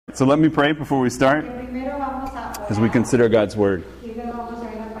So let me pray before we start as we consider God's Word.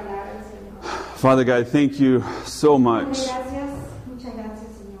 Father God, thank you so much.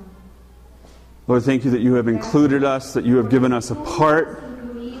 Lord, thank you that you have included us, that you have given us a part.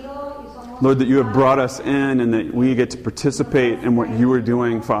 Lord, that you have brought us in and that we get to participate in what you are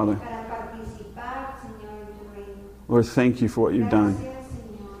doing, Father. Lord, thank you for what you've done.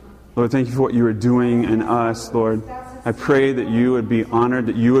 Lord, thank you for what you are doing in us, Lord. I pray that you would be honored,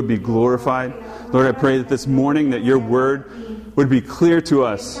 that you would be glorified. Lord, I pray that this morning that your word would be clear to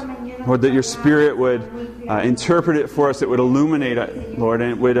us. Lord, that your Spirit would interpret it for us. It would illuminate it, Lord,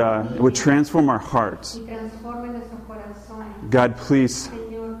 and it would transform our hearts. God, please,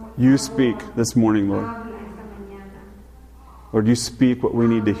 you speak this morning, Lord. Lord, you speak what we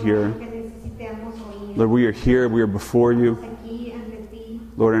need to hear. Lord, we are here. We are before you.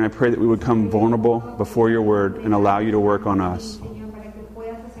 Lord, and I pray that we would come vulnerable before your word and allow you to work on us.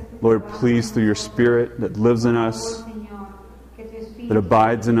 Lord, please, through your Spirit that lives in us, that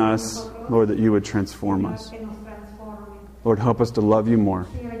abides in us, Lord, that you would transform us. Lord, help us to love you more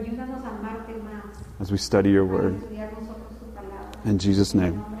as we study your word. In Jesus'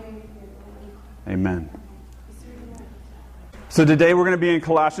 name, amen. So today we're going to be in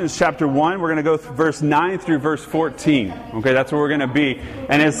Colossians chapter 1. We're going to go through verse 9 through verse 14. Okay, that's where we're going to be.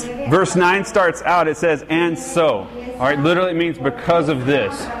 And as verse 9 starts out, it says, and so. All right, literally it means because of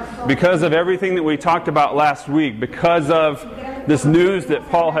this. Because of everything that we talked about last week. Because of this news that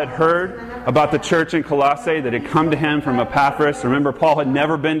Paul had heard about the church in Colossae that had come to him from Epaphras. Remember, Paul had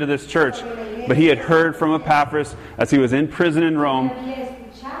never been to this church, but he had heard from Epaphras as he was in prison in Rome.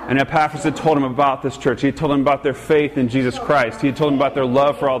 And Epaphras had told him about this church. He had told him about their faith in Jesus Christ. He had told him about their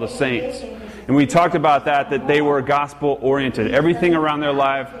love for all the saints. And we talked about that they were gospel-oriented. Everything around their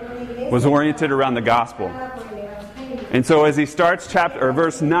life was oriented around the gospel. And so as he starts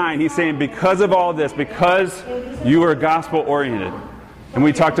verse 9, he's saying, because of all this, because you are gospel-oriented. And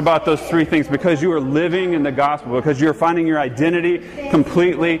we talked about those three things. Because you are living in the gospel. Because you are finding your identity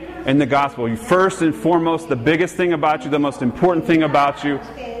completely in the gospel. You, first and foremost, the biggest thing about you, the most important thing about you,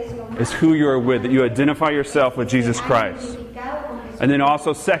 is who you are with. That you identify yourself with Jesus Christ. And then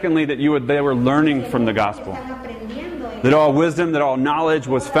also, secondly, that they were learning from the gospel. That all wisdom, that all knowledge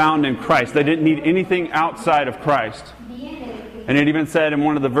was found in Christ. They didn't need anything outside of Christ. And it even said in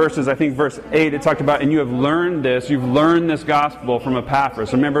one of the verses, I think verse 8, it talked about, and you have learned this, you've learned this gospel from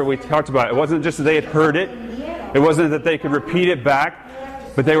Epaphras. Remember, we talked about it. It wasn't just that they had heard it. It wasn't that they could repeat it back.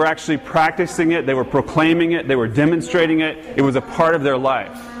 But they were actually practicing it. They were proclaiming it. They were demonstrating it. It was a part of their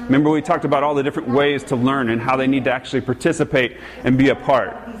life. Remember, we talked about all the different ways to learn and how they need to actually participate and be a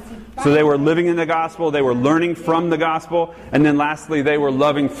part. So they were living in the gospel. They were learning from the gospel. And then lastly, they were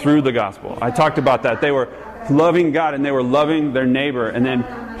loving through the gospel. I talked about that. They were loving God and they were loving their neighbor. And then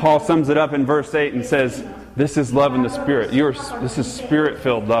Paul sums it up in verse 8 and says, this is love in the Spirit. This is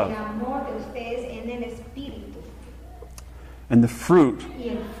Spirit-filled love. And the fruit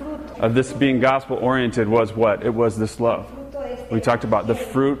of this being gospel-oriented was what? It was this love. We talked about the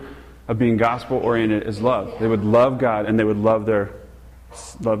fruit of being gospel-oriented is love. They would love God and they would love their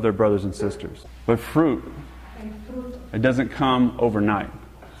brothers and sisters. But fruit, it doesn't come overnight.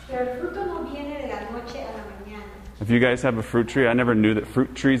 If you guys have a fruit tree, I never knew that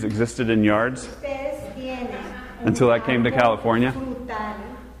fruit trees existed in yards until I came to California.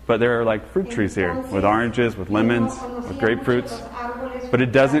 But there are like fruit trees here with oranges, with lemons, with grapefruits. But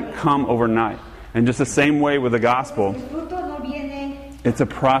it doesn't come overnight. And just the same way with the gospel, it's a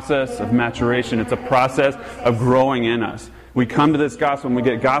process of maturation. It's a process of growing in us. We come to this gospel and we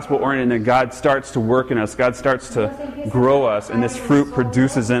get gospel-oriented and God starts to work in us. God starts to grow us and this fruit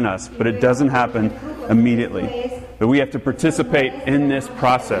produces in us. But it doesn't happen immediately. But we have to participate in this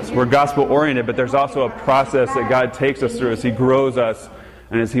process. We're gospel-oriented, but there's also a process that God takes us through as He grows us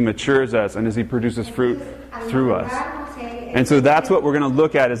and as He matures us and as He produces fruit through us. And so that's what we're going to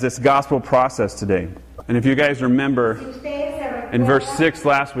look at is this gospel process today. And if you guys remember, in verse 6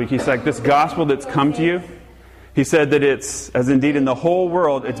 last week, He's like, this gospel that's come to you, He said that it's, as indeed in the whole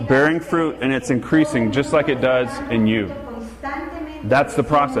world, it's bearing fruit and it's increasing just like it does in you. That's the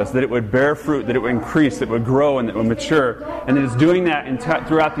process, that it would bear fruit, that it would increase, that it would grow, and that it would mature. And it's doing that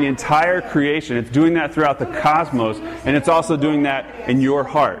throughout the entire creation. It's doing that throughout the cosmos, and it's also doing that in your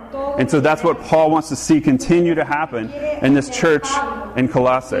heart. And so that's what Paul wants to see continue to happen in this church in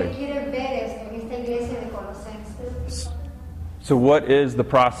Colossae. So what is the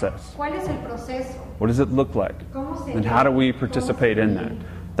process? What does it look like? And how do we participate in that?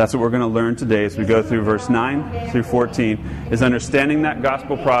 That's what we're going to learn today as we go through verse 9 through 14, is understanding that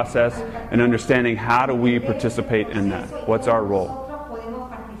gospel process and understanding how do we participate in that. What's our role?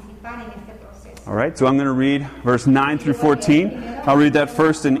 All right, so I'm going to read verse 9 through 14. I'll read that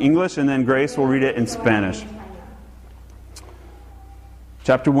first in English, and then Grace will read it in Spanish.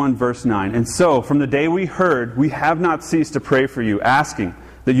 Chapter 1, verse 9. And so, from the day we heard, we have not ceased to pray for you, asking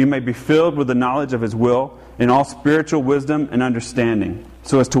that you may be filled with the knowledge of His will, in all spiritual wisdom and understanding,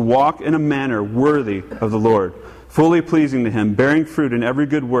 so as to walk in a manner worthy of the Lord, fully pleasing to Him, bearing fruit in every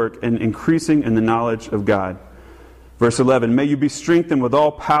good work, and increasing in the knowledge of God. Verse 11, may you be strengthened with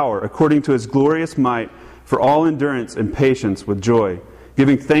all power, according to His glorious might, for all endurance and patience with joy,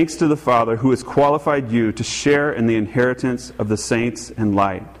 giving thanks to the Father who has qualified you to share in the inheritance of the saints in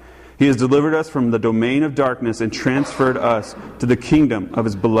light. He has delivered us from the domain of darkness and transferred us to the kingdom of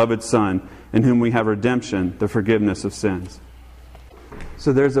His beloved Son, in whom we have redemption, the forgiveness of sins.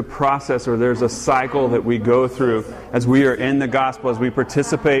 So there's a process, or there's a cycle that we go through as we are in the gospel, as we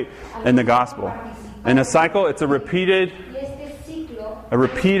participate in the gospel. And a cycle, it's a repeated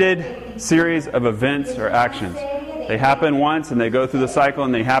series of events or actions. They happen once and they go through the cycle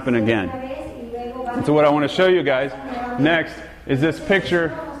and they happen again. And so what I want to show you guys next is this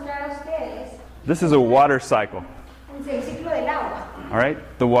picture. This is a water cycle. All right,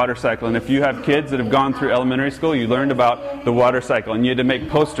 the water cycle. And if you have kids that have gone through elementary school, you learned about the water cycle, and you had to make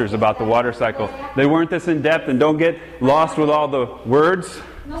posters about the water cycle. They weren't this in depth, and don't get lost with all the words.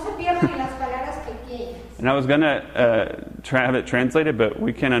 And I was going to have it translated, but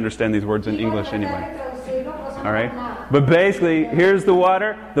we can't understand these words in English anyway. All right, but basically, here's the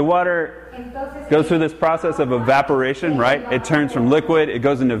water. The water goes through this process of evaporation, right? It turns from liquid, it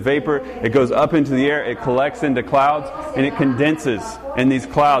goes into vapor, it goes up into the air, it collects into clouds, and it condenses in these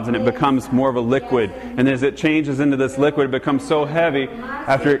clouds, and it becomes more of a liquid. And as it changes into this liquid, it becomes so heavy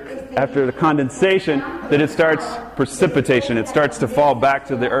after the condensation that it starts precipitation. It starts to fall back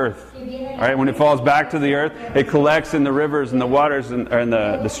to the earth. All right, when it falls back to the earth, it collects in the rivers and the waters and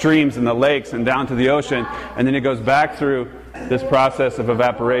the streams and the lakes and down to the ocean, and then it goes back through this process of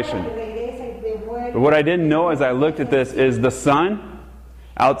evaporation. But what I didn't know as I looked at this is the sun,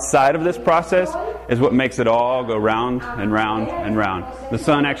 outside of this process, is what makes it all go round and round and round. The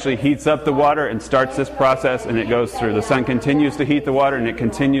sun actually heats up the water and starts this process, and it goes through. The sun continues to heat the water, and it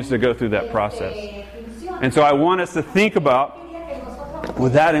continues to go through that process. And so I want us to think about,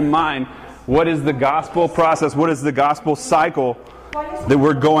 with that in mind, what is the gospel process? What is the gospel cycle that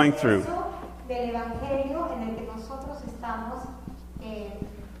we're going through?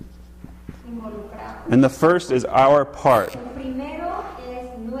 And the first is our part.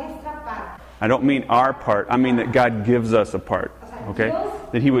 I don't mean our part. I mean that God gives us a part. Okay?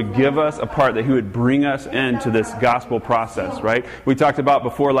 That He would give us a part, that He would bring us into this gospel process, right? We talked about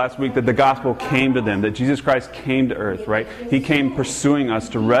before last week that the gospel came to them, that Jesus Christ came to earth, right? He came pursuing us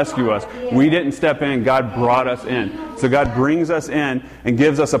to rescue us. We didn't step in, God brought us in. So God brings us in and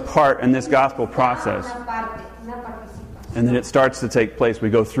gives us a part in this gospel process. And then it starts to take place. We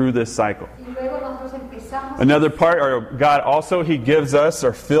go through this cycle. Another part, or God also, He gives us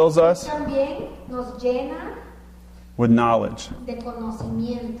or fills us with knowledge.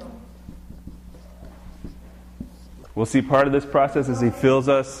 We'll see part of this process as He fills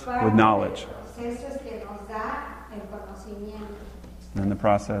us with knowledge. Then the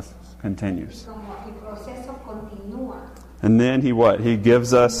process continues. And then He what? He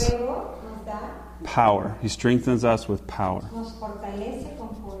gives us power. He strengthens us with power.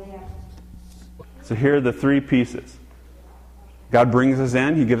 So here are the three pieces. God brings us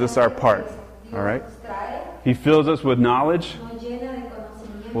in. He gives us our part. All right? He fills us with knowledge.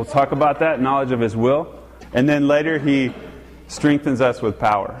 We'll talk about that, knowledge of His will. And then later He strengthens us with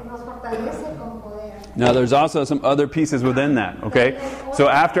power. Now there's also some other pieces within that, okay? So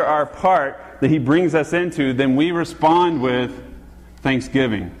after our part that He brings us into, then we respond with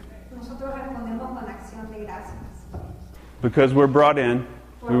thanksgiving. Because we're brought in,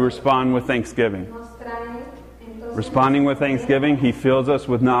 we respond with thanksgiving. Responding with thanksgiving, He fills us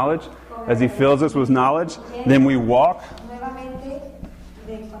with knowledge. As He fills us with knowledge, then we walk.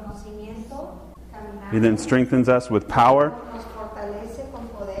 He then strengthens us with power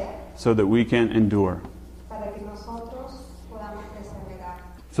so that we can endure.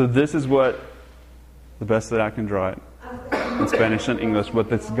 So this is what, the best that I can draw it, in Spanish and English, what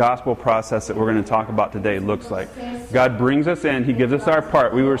this gospel process that we're going to talk about today looks like. God brings us in. He gives us our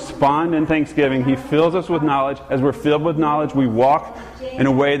part. We respond in thanksgiving. He fills us with knowledge. As we're filled with knowledge, we walk in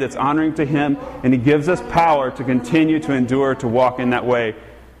a way that's honoring to Him. And He gives us power to continue to endure, to walk in that way.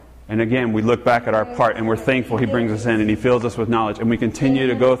 And again, we look back at our part and we're thankful He brings us in and He fills us with knowledge. And we continue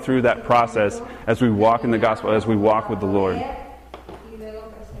to go through that process as we walk in the gospel, as we walk with the Lord.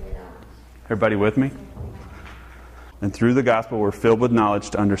 Everybody with me? And through the gospel, we're filled with knowledge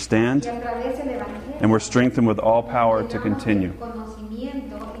to understand, and we're strengthened with all power to continue,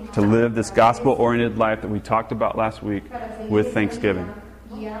 to live this gospel-oriented life that we talked about last week with thanksgiving.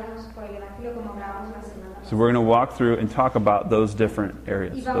 So we're going to walk through and talk about those different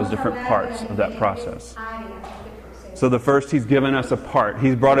areas, those different parts of that process. So the first, He's given us a part.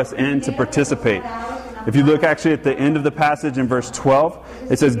 He's brought us in to participate. If you look actually at the end of the passage in verse 12,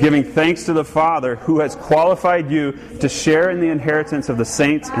 it says, giving thanks to the Father who has qualified you to share in the inheritance of the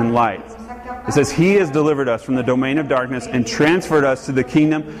saints in light. It says, He has delivered us from the domain of darkness and transferred us to the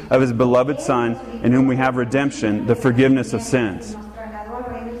kingdom of His beloved Son, in whom we have redemption, the forgiveness of sins.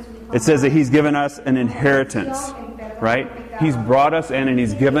 It says that He's given us an inheritance, right? He's brought us in and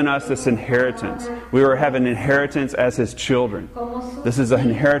He's given us this inheritance. We have an inheritance as His children. This is an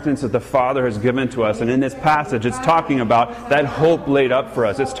inheritance that the Father has given to us. And in this passage, it's talking about that hope laid up for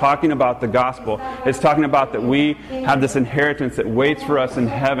us. It's talking about the gospel. It's talking about that we have this inheritance that waits for us in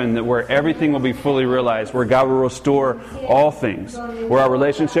heaven, that where everything will be fully realized, where God will restore all things, where our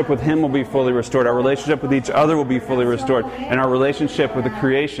relationship with Him will be fully restored, our relationship with each other will be fully restored, and our relationship with the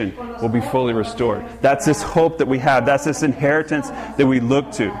creation will be fully restored. That's this hope that we have. That's this inheritance that we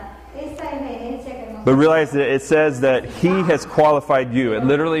look to. But realize that it says that He has qualified you. It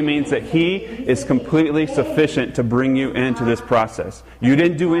literally means that He is completely sufficient to bring you into this process. You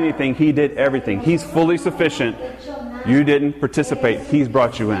didn't do anything. He did everything. He's fully sufficient. You didn't participate. He's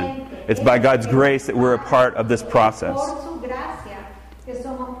brought you in. It's by God's grace that we're a part of this process.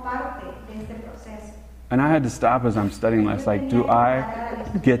 And I had to stop as I'm studying this. Like, do I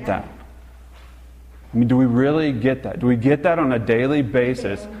get that? I mean, do we really get that? Do we get that on a daily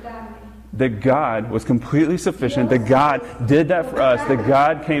basis? That God was completely sufficient, that God did that for us, that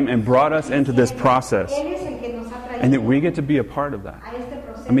God came and brought us into this process, and that we get to be a part of that.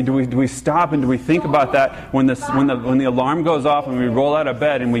 I mean, do we stop and do we think about that when the alarm goes off and we roll out of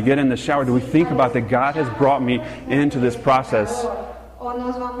bed and we get in the shower? Do we think about that God has brought me into this process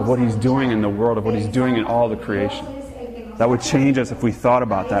of what He's doing in the world, of what He's doing in all the creation? That would change us if we thought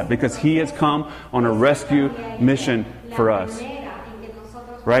about that, because He has come on a rescue mission for us.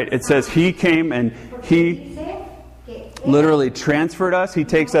 Right? It says He came and He literally transferred us. He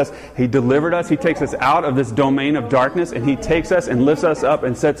takes us, He delivered us. He takes us out of this domain of darkness, and He takes us and lifts us up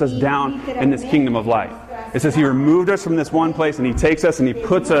and sets us down in this kingdom of light. It says He removed us from this one place, and He takes us and He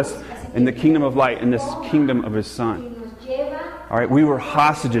puts us in the kingdom of light, in this kingdom of His Son. All right, we were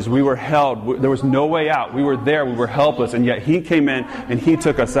hostages. We were held. There was no way out. We were there. We were helpless. And yet He came in and He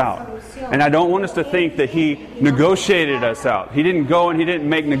took us out. And I don't want us to think that He negotiated us out. He didn't go and He didn't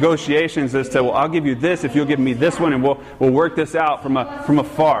make negotiations as to, well, I'll give you this if you'll give me this one, and we'll work this out from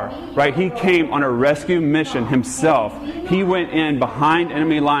afar. Right? He came on a rescue mission Himself. He went in behind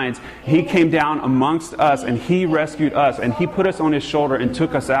enemy lines. He came down amongst us and He rescued us, and He put us on His shoulder and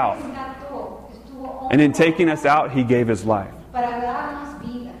took us out. And in taking us out, He gave His life.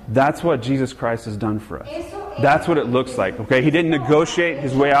 That's what Jesus Christ has done for us. That's what it looks like. Okay, He didn't negotiate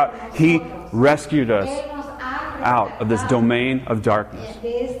His way out. He rescued us out of this domain of darkness.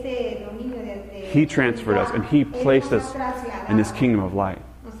 He transferred us and He placed us in this kingdom of light.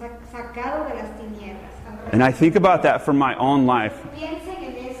 And I think about that for my own life,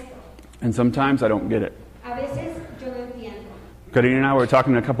 and sometimes I don't get it. Karina and I were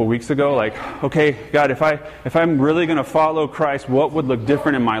talking a couple weeks ago, like, okay, God, if I'm really going to follow Christ, what would look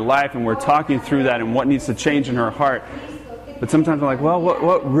different in my life? And we're talking through that and what needs to change in her heart. But sometimes I'm like, well,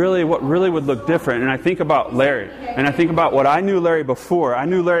 what really would look different? And I think about Larry, and I think about what I knew Larry before. I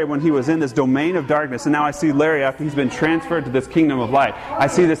knew Larry when he was in this domain of darkness, and now I see Larry after he's been transferred to this kingdom of light. I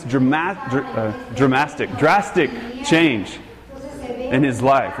see this drastic change in his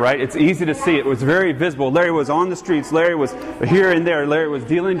life, right? It's easy to see. It was very visible. Larry was on the streets. Larry was here and there. Larry was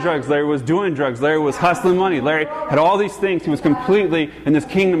dealing drugs. Larry was doing drugs. Larry was hustling money. Larry had all these things. He was completely in this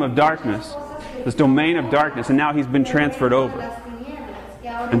kingdom of darkness, this domain of darkness, and now he's been transferred over.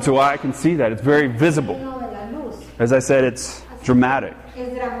 And so I can see that. It's very visible. As I said, it's dramatic.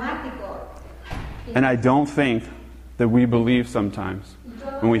 And I don't think that we believe sometimes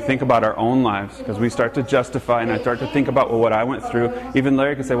when we think about our own lives, because we start to justify, and I start to think about, well, what I went through. Even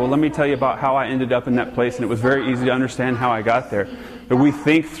Larry could say, well, let me tell you about how I ended up in that place, and it was very easy to understand how I got there. But we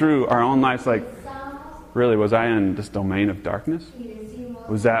think through our own lives like, really, was I in this domain of darkness?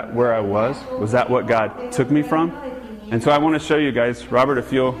 Was that where I was? Was that what God took me from? And so I want to show you guys. Robert,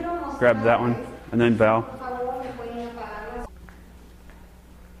 if you'll grab that one, and then Val.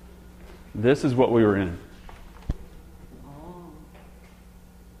 This is what we were in.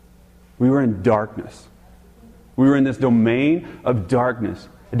 We were in darkness. We were in this domain of darkness.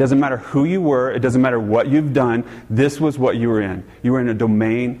 It doesn't matter who you were. It doesn't matter what you've done. This was what you were in. You were in a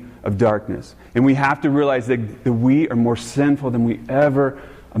domain of darkness. And we have to realize that we are more sinful than we ever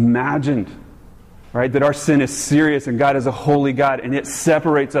imagined. Right? That our sin is serious and God is a holy God and it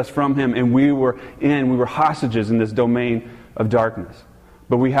separates us from Him, and we were hostages in this domain of darkness.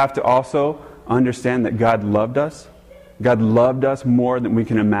 But we have to also understand that God loved us. God loved us more than we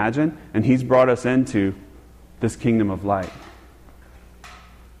can imagine, and He's brought us into this kingdom of light.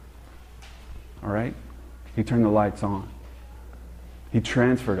 Alright? He turned the lights on. He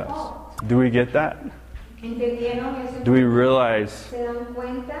transferred us. Do we get that? Do we realize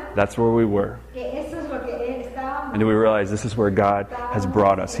that's where we were? And do we realize this is where God has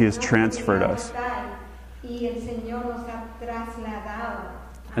brought us? He has transferred us.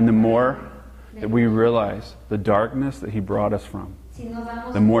 And the more that we realize the darkness that He brought us from,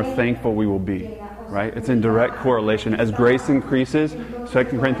 the more thankful we will be. Right? It's in direct correlation. As grace increases, 2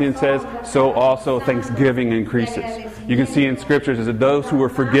 Corinthians says, so also thanksgiving increases. You can see in Scriptures that those who were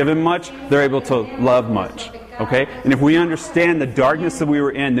forgiven much, they're able to love much. Okay? And if we understand the darkness that we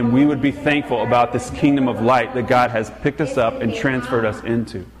were in, then we would be thankful about this kingdom of light that God has picked us up and transferred us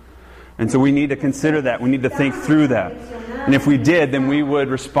into. And so we need to consider that. We need to think through that. And if we did, then we would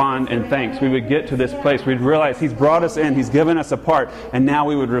respond in thanks. We would get to this place. We'd realize He's brought us in, He's given us a part, and now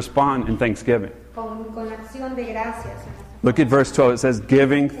we would respond in thanksgiving. Look at verse 12. It says,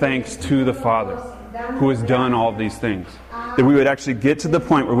 giving thanks to the Father who has done all these things. That we would actually get to the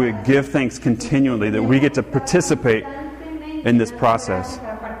point where we would give thanks continually, that we get to participate in this process.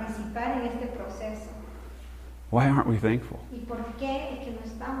 Why aren't we thankful?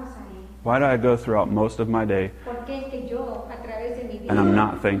 Why do I go throughout most of my day and I'm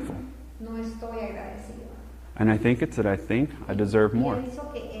not thankful? And I think it's that I think I deserve more.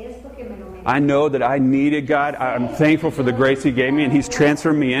 I know that I needed God. I'm thankful for the grace He gave me, and He's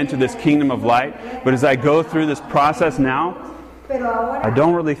transferred me into this kingdom of light. But as I go through this process now, I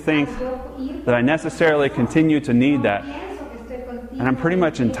don't really think that I necessarily continue to need that. And I'm pretty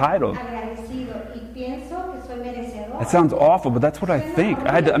much entitled. It sounds awful, but that's what I think.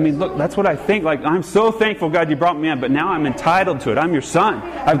 Look, that's what I think. Like, I'm so thankful, God, You brought me in, but now I'm entitled to it. I'm Your son.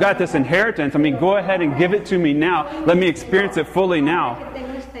 I've got this inheritance. Go ahead and give it to me now. Let me experience it fully now.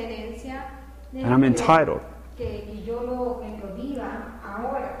 And I'm entitled.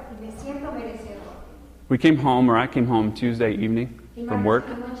 We came home, or I came home Tuesday evening from work.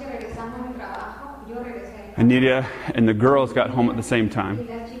 And Nidia and the girls got home at the same time.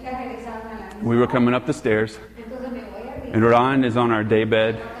 We were coming up the stairs. And Ron is on our day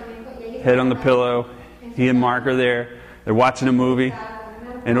bed, head on the pillow. He and Mark are there. They're watching a movie.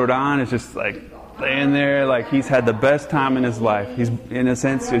 And Ron is just like laying there like he's had the best time in his life. He's, in a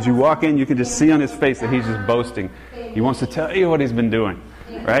sense, as you walk in, you can just see on his face that he's just boasting. He wants to tell you what he's been doing.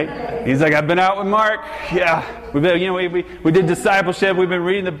 Right? He's like, I've been out with Mark. Yeah. We've been, we did discipleship. We've been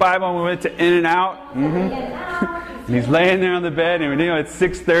reading the Bible, and we went to In-N-Out. And he's laying there on the bed, and it's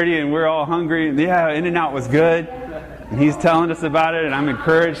 6:30 and we're all hungry. And yeah, In-N-Out was good. And he's telling us about it, and I'm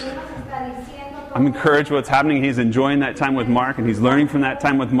encouraged. I'm encouraged what's happening. He's enjoying that time with Mark, and he's learning from that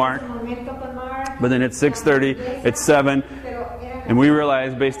time with Mark. But then it's 6:30, it's 7, and we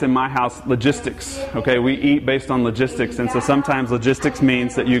realize, based in my house, logistics. Okay, we eat based on logistics, and so sometimes logistics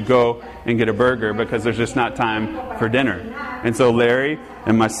means that you go and get a burger because there's just not time for dinner. And so Larry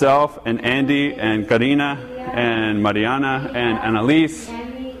and myself and Andy and Karina and Mariana and Annalise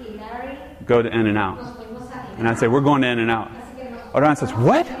go to In-N-Out. And I say, we're going to In-N-Out. Oran says,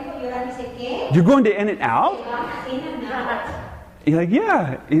 what? You're going to In-N-Out? He's like,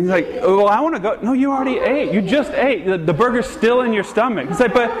 yeah. He's like, oh, well, I want to go. No, you already ate. You just ate. The burger's still in your stomach. He's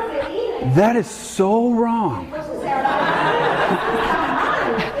like, but that is so wrong.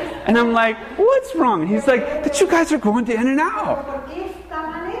 And I'm like, what's wrong? He's like, that you guys are going to In-N-Out.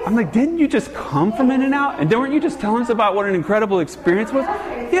 I'm like, didn't you just come from In-N-Out? And weren't you just telling us about what an incredible experience was?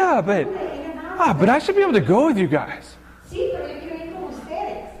 Yeah, but I should be able to go with you guys.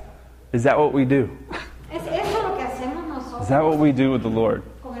 Is that what we do? Is that what we do with the Lord?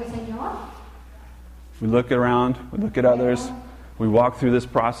 We look around, we look at others, we walk through this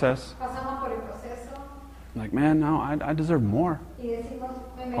process. Like, man, no, I deserve more.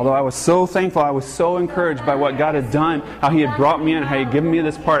 Although I was so thankful, I was so encouraged by what God had done, how He had brought me in, how He had given me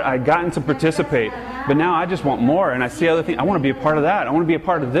this part, I had gotten to participate. But now I just want more, and I see other things. I want to be a part of that. I want to be a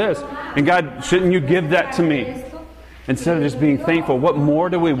part of this. And God, shouldn't You give that to me? Instead of just being thankful, what more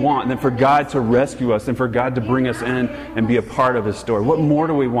do we want than for God to rescue us and for God to bring us in and be a part of His story? What more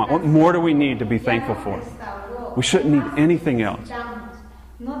do we want? What more do we need to be thankful for? We shouldn't need anything else.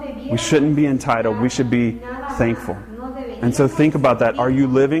 We shouldn't be entitled. We should be thankful. And so think about that. Are you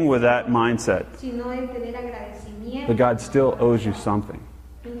living with that mindset? That God still owes you something.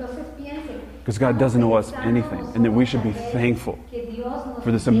 Because God doesn't owe us anything. And that we should be thankful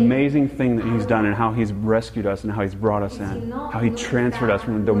for this amazing thing that He's done and how He's rescued us and how He's brought us in. How He transferred us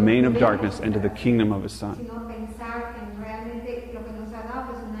from the domain of darkness into the kingdom of His Son.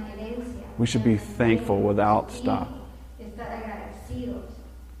 We should be thankful without stop.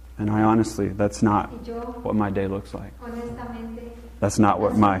 And I honestly, that's not what my day looks like. That's not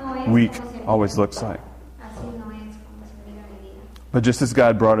what my week always looks like. But just as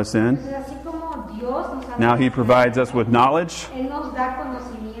God brought us in, now He provides us with knowledge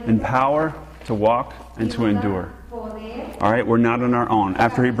and power to walk and to endure. All right, we're not on our own.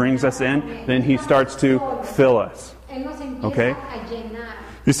 After He brings us in, then He starts to fill us. Okay?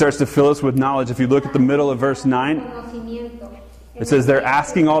 He starts to fill us with knowledge. If you look at the middle of verse 9, it says they're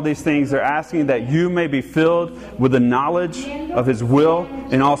asking all these things. They're asking that you may be filled with the knowledge of His will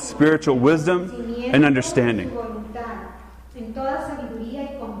and all spiritual wisdom and understanding.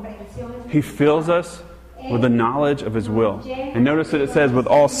 He fills us with the knowledge of His will. And notice that it says with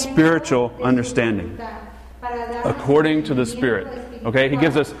all spiritual understanding. According to the Spirit. Okay? He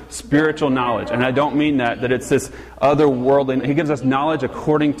gives us spiritual knowledge. And I don't mean that it's this otherworldly. He gives us knowledge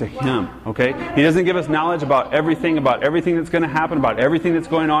according to Him. Okay? He doesn't give us knowledge about everything that's going to happen, about everything that's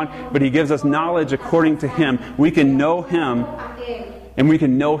going on. But He gives us knowledge according to Him. We can know Him. And we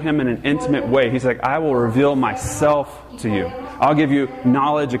can know Him in an intimate way. He's like, I will reveal myself to you. I'll give you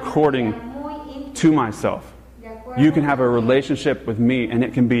knowledge according to myself. You can have a relationship with me and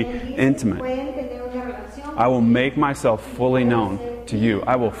it can be intimate. I will make myself fully known to you.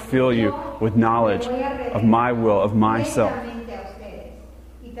 I will fill you with knowledge of my will, of myself.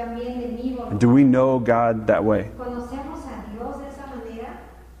 And do we know God that way?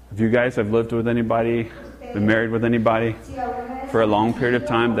 If you guys have lived with anybody, been married with anybody for a long period of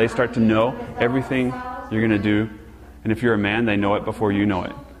time, they start to know everything you're going to do. And if you're a man, they know it before you know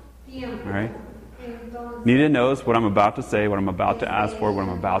it. All right? Nita knows what I'm about to say, what I'm about to ask for, what I'm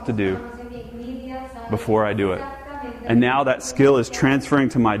about to do before I do it. And now that skill is transferring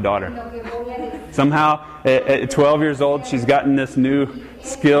to my daughter. Somehow, at 12 years old, she's gotten this new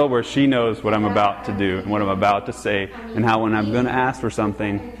skill where she knows what I'm about to do and what I'm about to say, and how when I'm going to ask for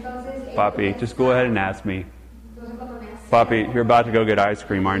something, Papi, just go ahead and ask me. Papi, you're about to go get ice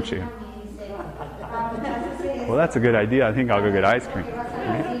cream, aren't you? Well, that's a good idea. I think I'll go get ice cream.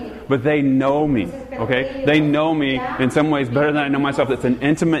 Right? But they know me, okay? They know me in some ways better than I know myself. It's an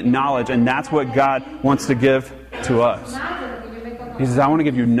intimate knowledge, and that's what God wants to give to us. He says, I want to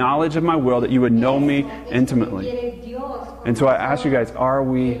give you knowledge of my will that you would know me intimately. And so I ask you guys, are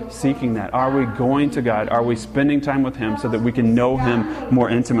we seeking that? Are we going to God? Are we spending time with Him so that we can know Him more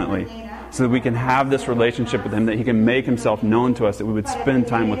intimately? So that we can have this relationship with Him, that He can make Himself known to us, that we would spend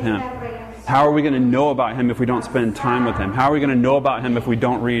time with Him. How are we going to know about Him if we don't spend time with Him? How are we going to know about Him if we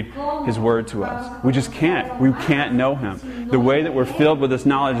don't read His Word to us? We just can't. We can't know Him. The way that we're filled with this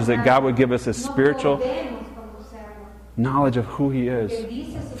knowledge is that God would give us His spiritual knowledge of who He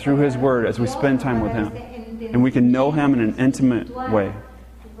is through His Word as we spend time with Him. And we can know Him in an intimate way.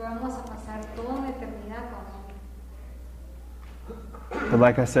 But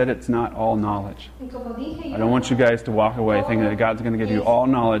like I said, it's not all knowledge. I don't want you guys to walk away thinking that God's going to give you all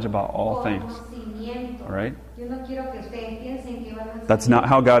knowledge about all things. Alright? That's not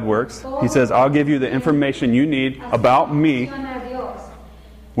how God works. He says, I'll give you the information you need about me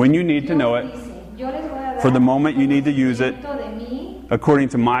when you need to know it, for the moment you need to use it, according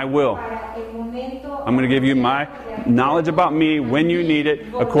to my will. I'm going to give you my knowledge about me when you need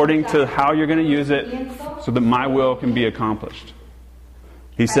it, according to how you're going to use it, so that my will can be accomplished.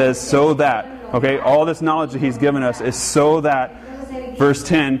 He says, so that, okay, all this knowledge that He's given us is so that, verse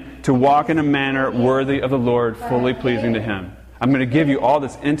 10, to walk in a manner worthy of the Lord, fully pleasing to Him. I'm going to give you all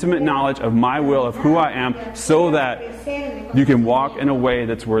this intimate knowledge of my will, of who I am, so that you can walk in a way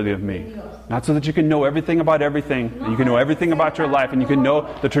that's worthy of me. Not so that you can know everything about everything, and you can know everything about your life, and you can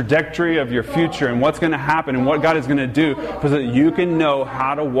know the trajectory of your future, and what's going to happen, and what God is going to do, so that you can know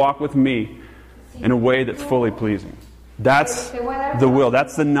how to walk with me in a way that's fully pleasing. That's the will.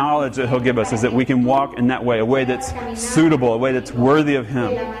 That's the knowledge that He'll give us, is that we can walk in that way, a way that's suitable, a way that's worthy of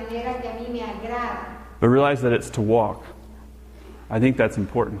Him. But realize that it's to walk. I think that's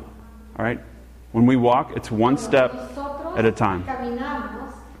important. All right? When we walk, it's one step at a time.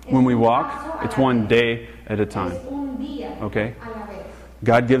 When we walk, it's one day at a time. Okay?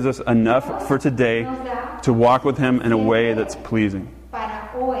 God gives us enough for today to walk with Him in a way that's pleasing.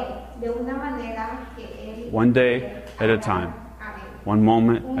 One day at a time. One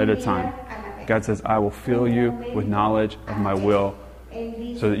moment at a time. God says, I will fill you with knowledge of my will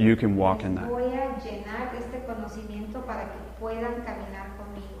so that you can walk in that.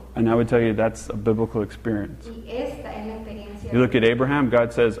 And I would tell you that's a biblical experience. You look at Abraham,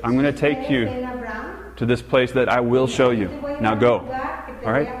 God says, I'm going to take you to this place that I will show you. Now go.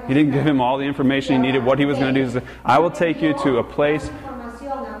 All right? He didn't give him all the information he needed, what he was going to do. He said, I will take you to a place.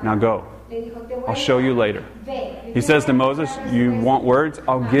 Now go. I'll show you later. He says to Moses, you want words?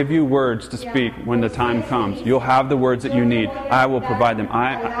 I'll give you words to speak when the time comes. You'll have the words that you need. I will provide them.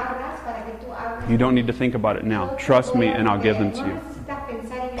 You don't need to think about it now. Trust me and I'll give them to you.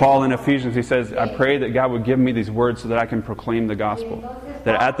 Paul in Ephesians, he says, I pray that God would give me these words so that I can proclaim the gospel.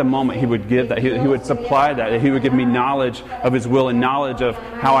 That at the moment He would give that, He would supply that He would give me knowledge of His will and knowledge of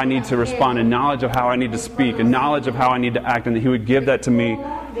how I need to respond and knowledge of how I need to speak and knowledge of how I need to act, and that He would give that to me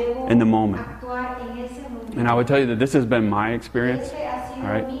in the moment. And I would tell you that this has been my experience. All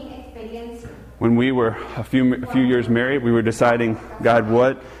right. When we were a few years married, we were deciding, God,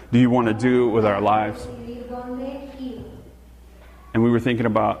 what do you want to do with our lives? And we were thinking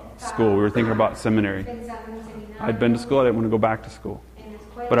about school. We were thinking about seminary. I'd been to school. I didn't want to go back to school.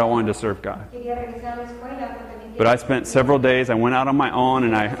 But I wanted to serve God. But I spent several days. I went out on my own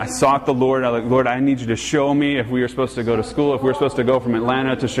and I sought the Lord. I was like, Lord, I need you to show me if we are supposed to go to school, if we're supposed to go from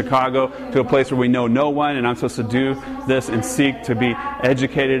Atlanta to Chicago to a place where we know no one, and I'm supposed to do this and seek to be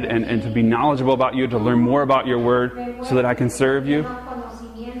educated and to be knowledgeable about you, to learn more about your word so that I can serve you.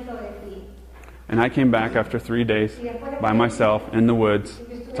 And I came back after 3 days by myself in the woods,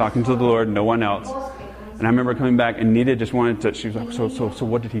 talking to the Lord, no one else. And I remember coming back, and Nita just wanted to, she was like, so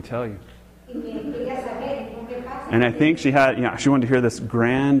what did He tell you? And I think she wanted to hear this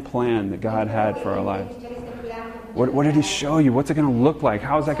grand plan that God had for our lives. What did He show you? What's it going to look like?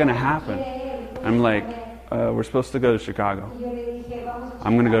 How is that going to happen? I'm like, we're supposed to go to Chicago.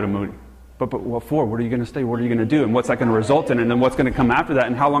 I'm going to go to Moody. But what for? What are you going to stay? What are you going to do? And what's that going to result in? And then what's going to come after that?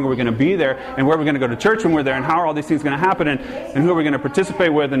 And how long are we going to be there? And where are we going to go to church when we're there? And how are all these things going to happen? And who are we going to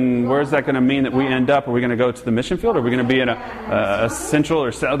participate with? And where is that going to mean that we end up? Are we going to go to the mission field? Are we going to be in a Central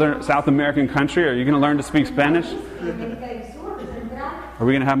or South American country? Are you going to learn to speak Spanish? Are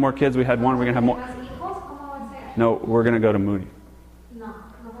we going to have more kids? We had one. Are we going to have more? No, we're going to go to Moody.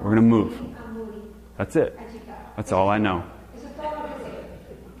 We're going to move. That's it. That's all I know.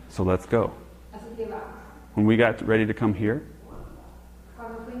 So let's go. When we got ready to come here, I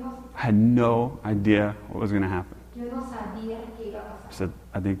had no idea what was going to happen. I said,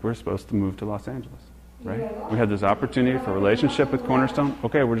 I think we're supposed to move to Los Angeles. Right? We had this opportunity for a relationship with Cornerstone.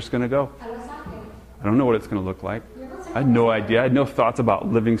 Okay, we're just going to go. I don't know what it's going to look like. I had no idea. I had no thoughts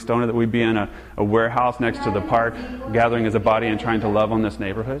about Livingstone, that we'd be in a warehouse next to the park, gathering as a body and trying to love on this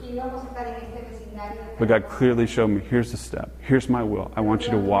neighborhood. But God clearly showed me, here's the step. Here's my will. I want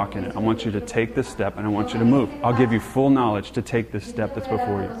you to walk in it. I want you to take this step, and I want you to move. I'll give you full knowledge to take this step that's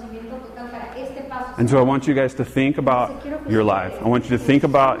before you. And so I want you guys to think about your life. I want you to think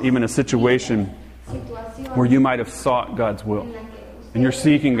about even a situation where you might have sought God's will. And you're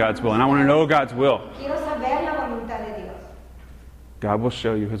seeking God's will. And I want to know God's will. God will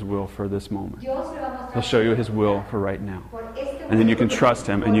show you His will for this moment. He'll show you His will for right now. And then you can trust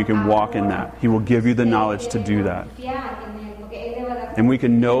Him and you can walk in that. He will give you the knowledge to do that. And we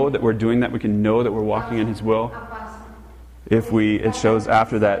can know that we're doing that. We can know that we're walking in His will if it shows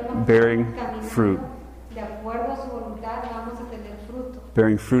after that bearing fruit.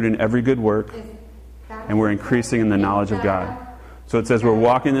 Bearing fruit in every good work. And we're increasing in the knowledge of God. So it says we're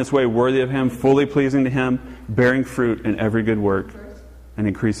walking this way worthy of Him, fully pleasing to Him, bearing fruit in every good work, and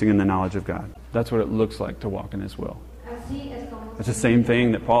increasing in the knowledge of God. That's what it looks like to walk in His will. It's the same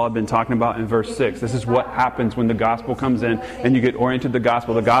thing that Paul had been talking about in verse 6. This is what happens when the gospel comes in and you get oriented to the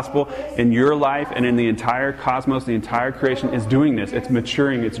gospel. The gospel in your life and in the entire cosmos, the entire creation is doing this. It's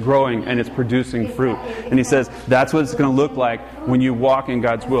maturing, it's growing, and it's producing fruit. And he says that's what it's going to look like when you walk in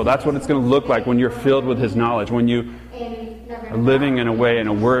God's will. That's what it's going to look like when you're filled with His knowledge, when you are living in a way, in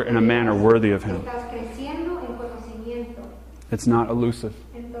a manner worthy of Him. It's not elusive.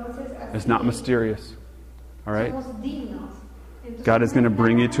 It's not mysterious. All right? God is going to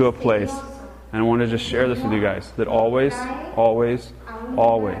bring you to a place, and I want to just share this with you guys, that always,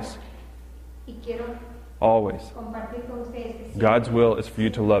 God's will is for you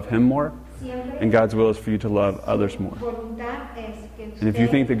to love Him more, and God's will is for you to love others more. And if you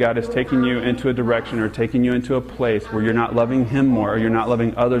think that God is taking you into a direction or taking you into a place where you're not loving Him more or you're not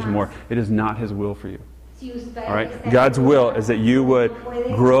loving others more, it is not His will for you. All right? God's will is that you would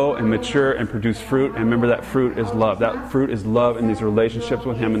grow and mature and produce fruit. And remember, that fruit is love. That fruit is love in these relationships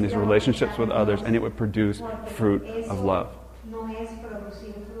with Him and these relationships with others. And it would produce fruit of love.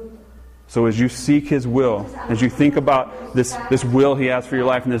 So as you seek His will, as you think about this will He has for your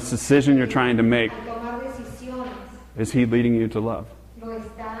life and this decision you're trying to make, is He leading you to love?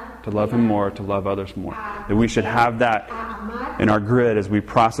 To love Him more, to love others more. That we should have that in our grid as we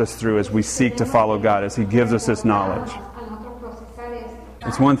process through, as we seek to follow God, as He gives us this knowledge.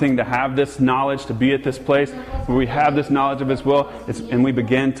 It's one thing to have this knowledge, to be at this place where we have this knowledge of His will, and we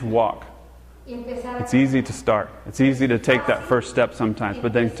begin to walk. It's easy to start. It's easy to take that first step sometimes,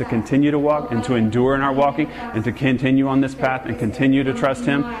 but then to continue to walk and to endure in our walking and to continue on this path and continue to trust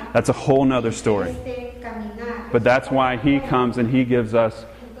Him, that's a whole nother story. But that's why He comes and He gives us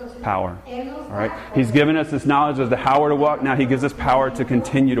power. All right? He's given us this knowledge of the how we're to walk. Now He gives us power to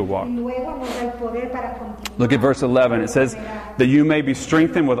continue to walk. Look at verse 11. It says that you may be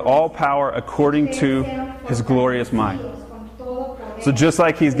strengthened with all power according to His glorious might. So just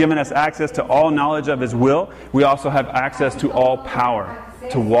like He's given us access to all knowledge of His will, we also have access to all power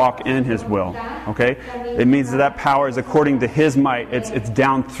to walk in His will. Okay? It means that power is according to His might. It's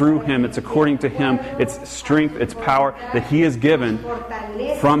down through Him. It's according to Him. It's strength, it's power that He has given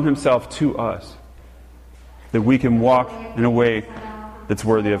from Himself to us. That we can walk in a way that's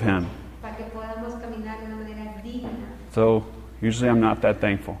worthy of Him. So, usually I'm not that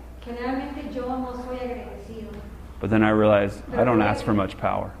thankful. But then I realize I don't ask for much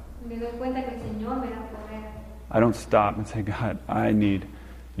power. I don't stop and say, God, I need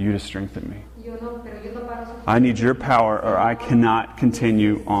you to strengthen me. I need your power or I cannot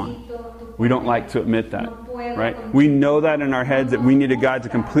continue on. We don't like to admit that, right? We know that in our heads that we needed God to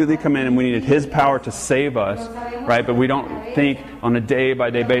completely come in and we needed His power to save us, right? But we don't think on a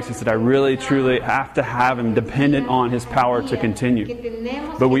day-by-day basis that I really, truly have to have Him dependent on His power to continue.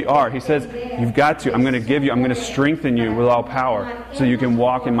 But we are. He says, you've got to. I'm going to give you, I'm going to strengthen you with all power so you can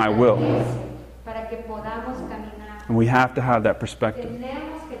walk in my will. And we have to have that perspective.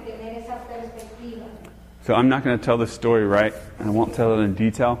 So I'm not going to tell this story, right? And I won't tell it in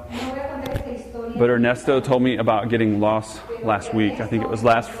detail. But Ernesto told me about getting lost last week. I think it was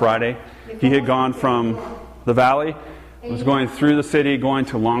last Friday. He had gone from the valley, was going through the city, going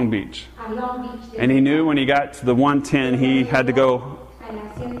to Long Beach. And he knew when he got to the 110, he had to go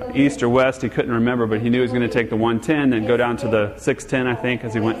east or west. He couldn't remember, but he knew he was going to take the 110 and go down to the 610, I think,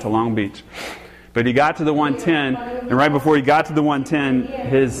 as he went to Long Beach. But he got to the 110, and right before he got to the 110,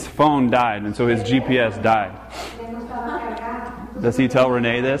 his phone died, and so his GPS died. Does he tell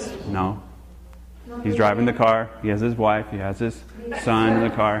Renee this? No. He's driving the car. He has his wife. He has his son in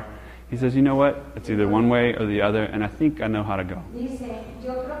the car. He says, you know what? It's either one way or the other, and I think I know how to go.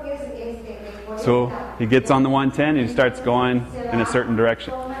 So he gets on the 110, and he starts going in a certain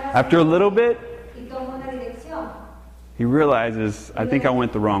direction. After a little bit, he realizes, I think I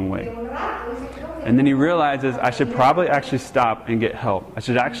went the wrong way. And then he realizes I should probably actually stop and get help. I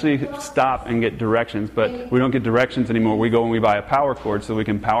should actually stop and get directions, but we don't get directions anymore. We go and we buy a power cord so we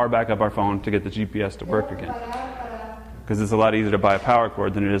can power back up our phone to get the GPS to work again. Because it's a lot easier to buy a power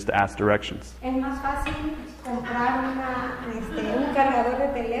cord than it is to ask directions.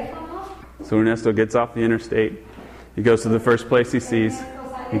 So Ernesto gets off the interstate. He goes to the first place he sees.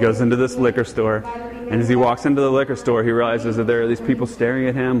 He goes into this liquor store. And as he walks into the liquor store, he realizes that there are these people staring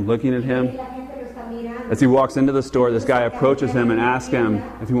at him, looking at him. As he walks into the store, this guy approaches him and asks him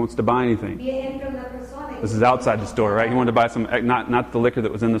if he wants to buy anything. This is outside the store, right? He wanted to buy some, not the liquor that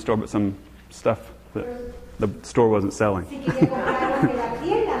was in the store, but some stuff that the store wasn't selling.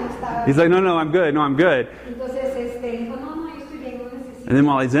 He's like, no, I'm good. No, I'm good. And then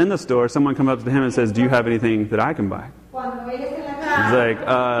while he's in the store, someone comes up to him and says, do you have anything that I can buy? He's like,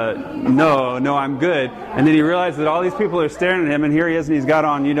 no, I'm good. And then he realizes that all these people are staring at him, and here he is, and he's got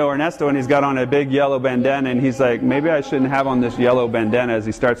on, Ernesto, and he's got on a big yellow bandana, and he's like, maybe I shouldn't have on this yellow bandana, as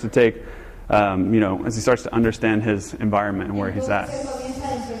he starts to take, as he starts to understand his environment and where he's at.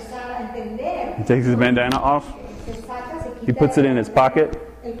 He takes his bandana off. He puts it in his pocket.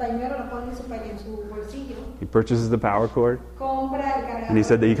 He purchases the power cord. And he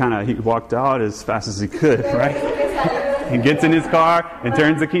said that he walked out as fast as he could, right? He gets in his car and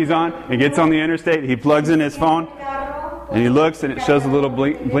turns the keys on and gets on the interstate. He plugs in his phone and he looks and it shows a little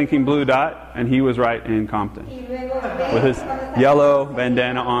blinking blue dot, and he was right in Compton. With his yellow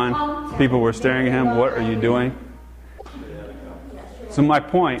bandana on, people were staring at him. What are you doing? So my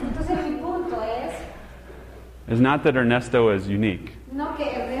point is not that Ernesto is unique.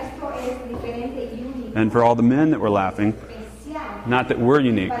 And for all the men that were laughing, not that we're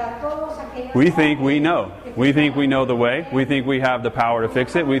unique. We think we know. We think we know the way. We think we have the power to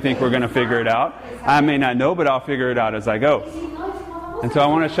fix it. We think we're going to figure it out. I may not know, but I'll figure it out as I go. And so I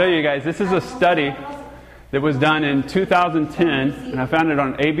want to show you guys, this is a study that was done in 2010, and I found it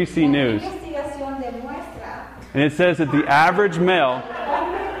on ABC News. And it says that the average male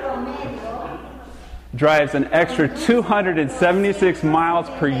drives an extra 276 miles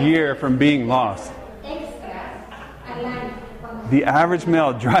per year from being lost. The average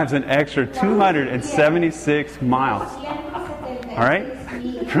male drives an extra 276 miles. All right?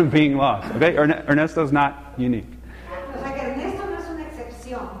 From being lost. Okay? Ernesto's not unique.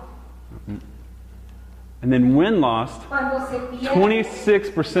 And then when lost,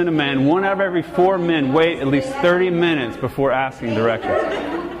 26% of men, 1 out of every 4 men, wait at least 30 minutes before asking directions.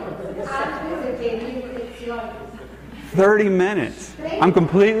 30 minutes. I'm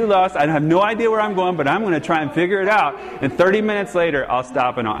completely lost. I have no idea where I'm going, but I'm going to try and figure it out. And 30 minutes later, I'll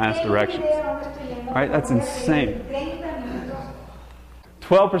stop and I'll ask directions. All right? That's insane.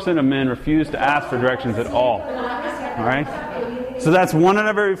 12% of men refuse to ask for directions at all. All right? So that's 1 out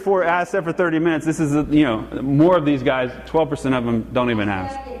of every 4 asked for 30 minutes. This is, more of these guys, 12% of them don't even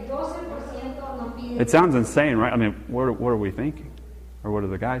ask. It sounds insane, right? I mean, what are we thinking? Or what are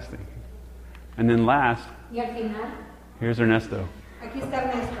the guys thinking? And then last, here's Ernesto.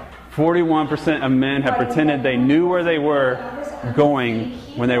 41% of men have pretended they knew where they were going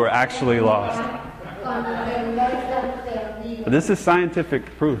when they were actually lost. This is scientific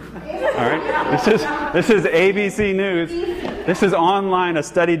proof. All right? This is ABC News. This is online, a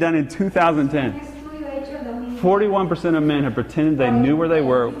study done in 2010. 41% of men have pretended they knew where they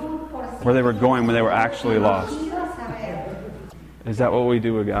were going when they were actually lost. Is that what we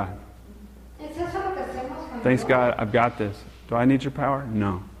do with God? Thanks God, I've got this. Do I need your power?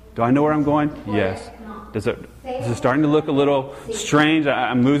 No. Do I know where I'm going? Yes. Is it starting to look a little strange?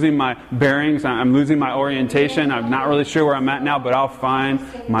 I'm losing my bearings. I'm losing my orientation. I'm not really sure where I'm at now, but I'll find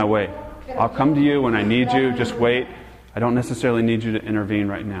my way. I'll come to you when I need you. Just wait. I don't necessarily need you to intervene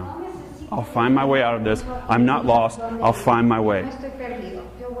right now. I'll find my way out of this. I'm not lost. I'll find my way.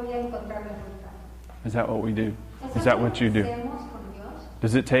 Is that what we do? Is that what you do?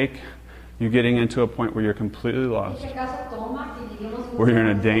 Does it take you getting into a point where you're completely lost, where you're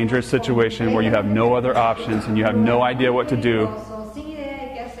in a dangerous situation, where you have no other options and you have no idea what to do,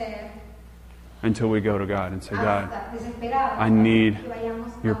 until we go to God and say, God, I need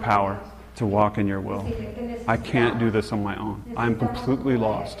your power to walk in your will. I can't do this on my own. I'm completely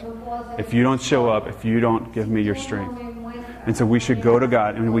lost. If you don't show up, if you don't give me your strength. And so we should go to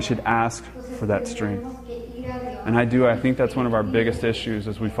God and we should ask for that strength. And I think that's one of our biggest issues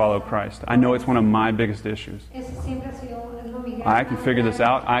as we follow Christ. I know it's one of my biggest issues. I can figure this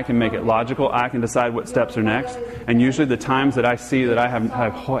out. I can make it logical. I can decide what steps are next. And usually the times that I see that I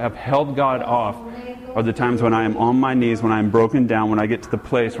have held God off are the times when I am on my knees, when I am broken down, when I get to the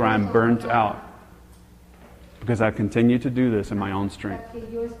place where I am burnt out. Because I've continued to do this in my own strength.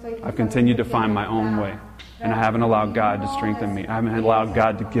 I've continued to find my own way. And I haven't allowed God to strengthen me. I haven't allowed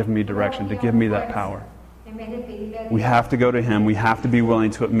God to give me direction, to give me that power. We have to go to Him. We have to be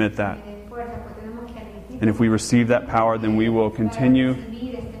willing to admit that. And if we receive that power, then we will continue,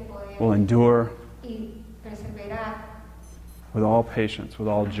 we'll endure with all patience, with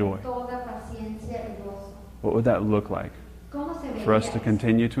all joy. What would that look like? For us to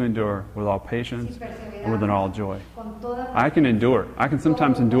continue to endure with all patience and with all joy. I can endure. I can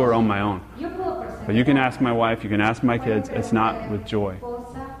sometimes endure on my own. But you can ask my wife, you can ask my kids, it's not with joy.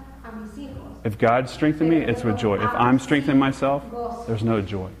 If God strengthens me, it's with joy. If I'm strengthening myself, there's no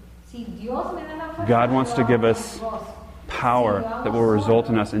joy. God wants to give us power that will result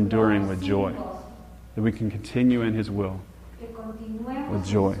in us enduring with joy. That we can continue in His will with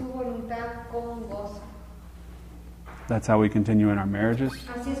joy. That's how we continue in our marriages.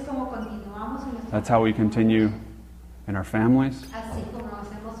 That's how we continue in our families.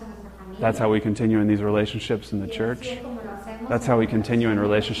 That's how we continue in these relationships in the church. That's how we continue in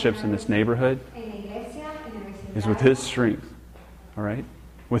relationships in this neighborhood, is with His strength. All right?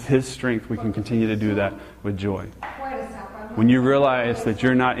 With His strength, we can continue to do that with joy. When you realize that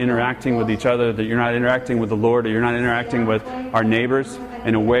you're not interacting with each other, that you're not interacting with the Lord, or you're not interacting with our neighbors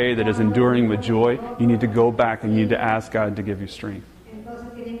in a way that is enduring with joy, you need to go back and you need to ask God to give you strength.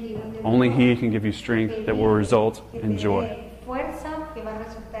 Only He can give you strength that will result in joy.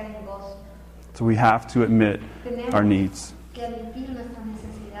 So we have to admit our needs.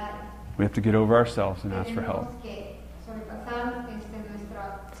 We have to get over ourselves and ask for help.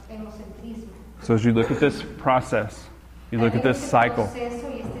 So as you look at this process, you look at this cycle,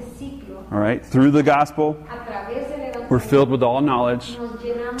 all right, through the gospel, we're filled with all knowledge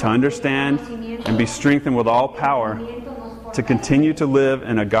to understand and be strengthened with all power to continue to live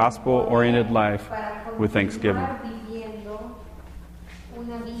in a gospel-oriented life with thanksgiving.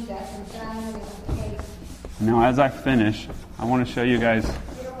 Now, as I finish, I want to show you guys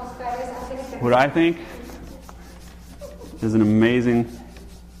what I think is an amazing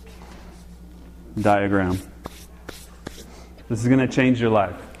diagram. This is going to change your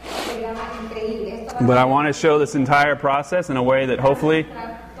life. But I want to show this entire process in a way that hopefully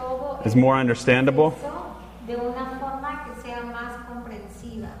is more understandable.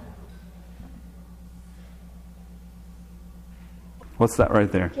 What's that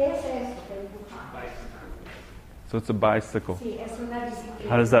right there? So it's a bicycle.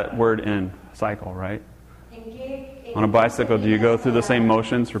 How does that word end? Cycle, right? On a bicycle, do you go through the same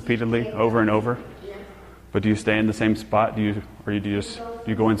motions repeatedly over and over? But do you stay in the same spot? Do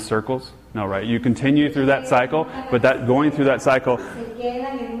you go in circles? No, right? You continue through that cycle, but that going through that cycle,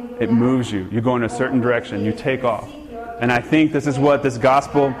 it moves you. You go in a certain direction. You take off. And I think this is what this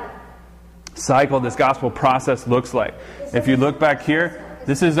gospel cycle, this gospel process looks like. If you look back here,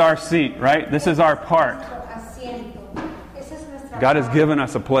 this is our seat, right? This is our part. God has given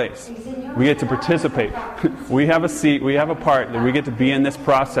us a place. We get to participate. We have a seat, we have a part, that we get to be in this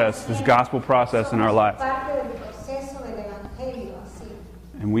process, this gospel process in our life.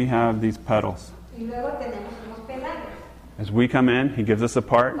 And we have these pedals. As we come in, He gives us a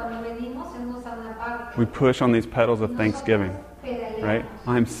part. We push on these pedals of thanksgiving. Right?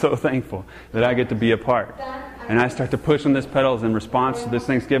 I'm so thankful that I get to be a part. And I start to push on these pedals in response to this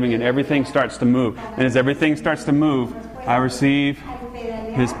thanksgiving, and everything starts to move. And as everything starts to move, I receive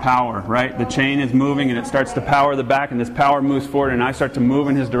His power, right? The chain is moving and it starts to power the back, and this power moves forward, and I start to move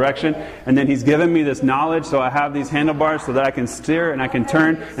in His direction. And then He's given me this knowledge, so I have these handlebars so that I can steer and I can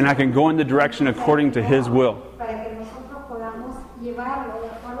turn and I can go in the direction according to His will.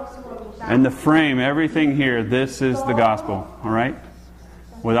 And the frame, everything here, this is the gospel, all right?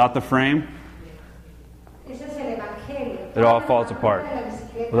 Without the frame, it all falls apart.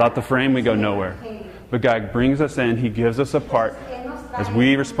 Without the frame, we go nowhere. But God brings us in. He gives us a part. As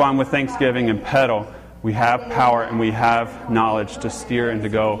we respond with thanksgiving and pedal, we have power and we have knowledge to steer and to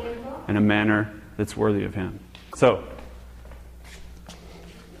go in a manner that's worthy of Him. So,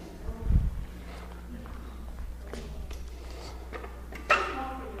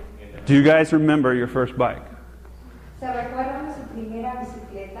 do you guys remember your first bike?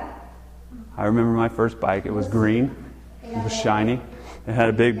 I remember my first bike. It was green. It was shiny. It had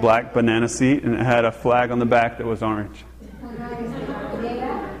a big black banana seat, and it had a flag on the back that was orange.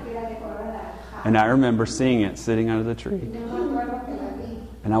 And I remember seeing it sitting under the tree.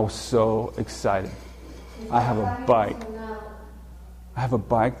 And I was so excited. I have a bike. I have a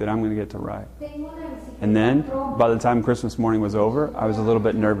bike that I'm going to get to ride. And then, by the time Christmas morning was over, I was a little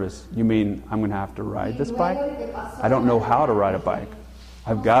bit nervous. You mean I'm going to have to ride this bike? I don't know how to ride a bike.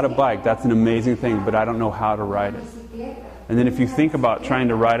 I've got a bike. That's an amazing thing, but I don't know how to ride it. And then if you think about trying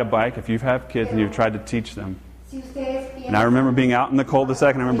to ride a bike, if you have kids and you've tried to teach them. And I remember being out in the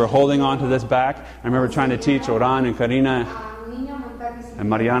cul-de-sac, and I remember holding on to this back. I remember trying to teach Oran and Karina and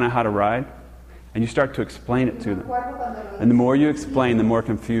Mariana how to ride. And you start to explain it to them. And the more you explain, the more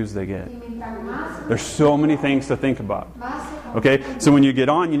confused they get. There's so many things to think about. Okay, so when you get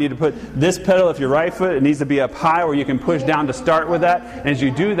on, you need to put this pedal, if you're right foot, it needs to be up high where you can push down to start with that. And as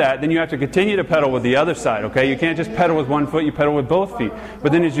you do that, then you have to continue to pedal with the other side, okay? You can't just pedal with one foot, you pedal with both feet.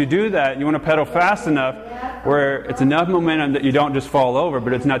 But then as you do that, you want to pedal fast enough where it's enough momentum that you don't just fall over,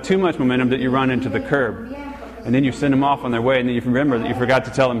 but it's not too much momentum that you run into the curb. And then you send them off on their way, and then you remember that you forgot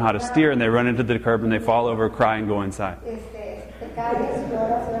to tell them how to steer, and they run into the curb, and they fall over, cry, and go inside.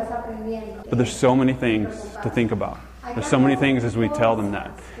 But there's so many things to think about. There's so many things as we tell them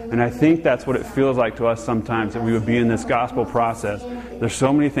that. And I think that's what it feels like to us sometimes, that we would be in this gospel process. There's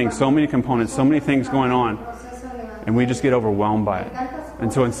so many things, so many components, so many things going on, and we just get overwhelmed by it.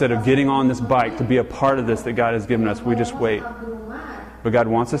 And so instead of getting on this bike to be a part of this that God has given us, we just wait. But God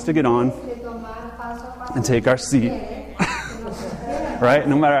wants us to get on and take our seat. Right?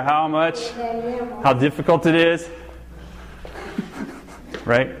 No matter how difficult it is,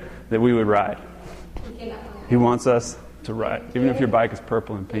 right? That we would ride. He wants us to ride, even if your bike is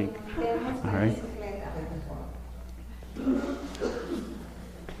purple and pink. All right?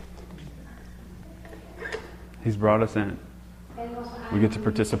 He's brought us in. We get to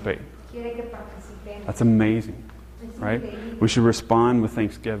participate. That's amazing. Right? We should respond with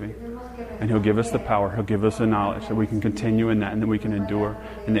thanksgiving. And He'll give us the power. He'll give us the knowledge that we can continue in that and that we can endure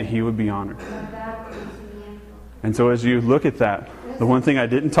and that He would be honored. And so as you look at that, the one thing I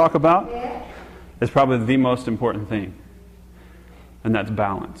didn't talk about is probably the most important thing. And that's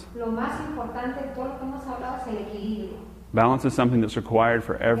balance. Balance is something that's required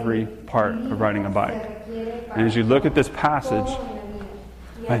for every part of riding a bike. And as you look at this passage,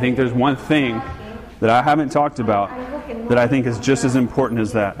 I think there's one thing that I haven't talked about that I think is just as important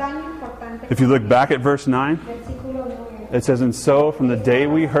as that. If you look back at verse 9, it says, "And so from the day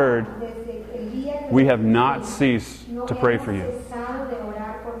we heard, we have not ceased to pray for you."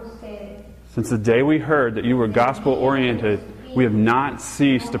 Since the day we heard that you were gospel-oriented, we have not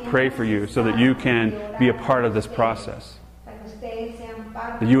ceased to pray for you so that you can be a part of this process.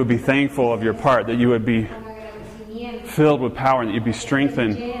 That you would be thankful of your part, that you would be filled with power, and that you'd be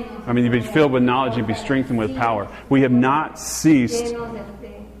strengthened. You'd be filled with knowledge, you'd be strengthened with power. We have not ceased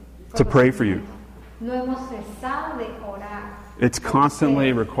to pray for you. It's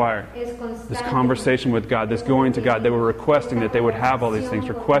constantly required. This conversation with God, this going to God. They were requesting that they would have all these things,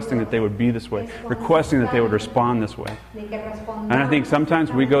 requesting that they would be this way, requesting that they would respond this way. And I think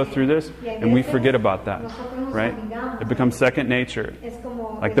sometimes we go through this and we forget about that, right? It becomes second nature.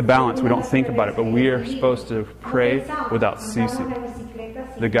 Like the balance, we don't think about it, but we are supposed to pray without ceasing.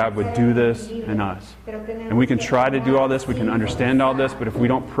 That God would do this in us. And we can try to do all this, we can understand all this, but if we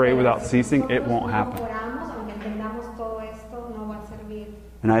don't pray without ceasing, it won't happen.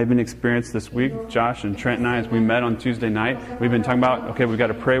 And I've been experienced this week, Josh and Trent and I, as we met on Tuesday night, we've been talking about, okay, we've got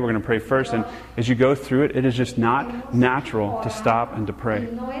to pray, we're going to pray first. And as you go through it, it is just not natural to stop and to pray.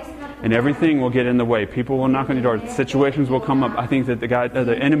 And everything will get in the way. People will knock on your door. Situations will come up. I think that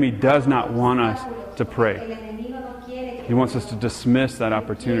the enemy does not want us to pray. He wants us to dismiss that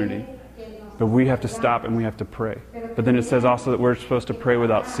opportunity. But we have to stop and we have to pray. But then it says also that we're supposed to pray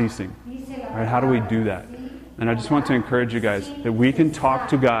without ceasing. All right, how do we do that? And I just want to encourage you guys that we can talk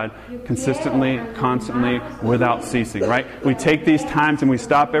to God consistently, constantly, without ceasing, right? We take these times and we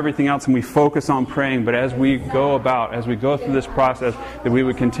stop everything else and we focus on praying. But as we go through this process, that we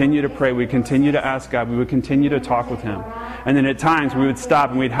would continue to pray, we continue to ask God, we would continue to talk with Him. And then at times we would stop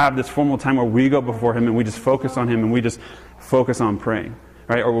and we'd have this formal time where we go before Him and we just focus on Him and we just focus on praying.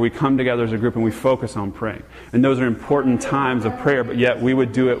 Right? Or where we come together as a group and we focus on praying. And those are important times of prayer, but yet we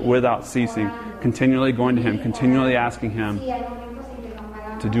would do it without ceasing, continually going to Him, continually asking Him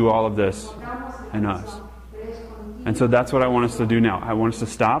to do all of this in us. And so that's what I want us to do now. I want us to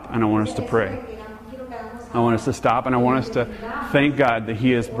stop and I want us to pray. I want us to stop and I want us to thank God that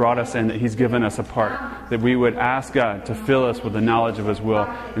He has brought us in, that He's given us a part. That we would ask God to fill us with the knowledge of His will,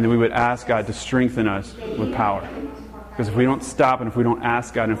 and that we would ask God to strengthen us with power. Because if we don't stop and if we don't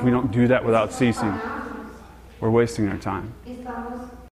ask God and if we don't do that without ceasing, we're wasting our time.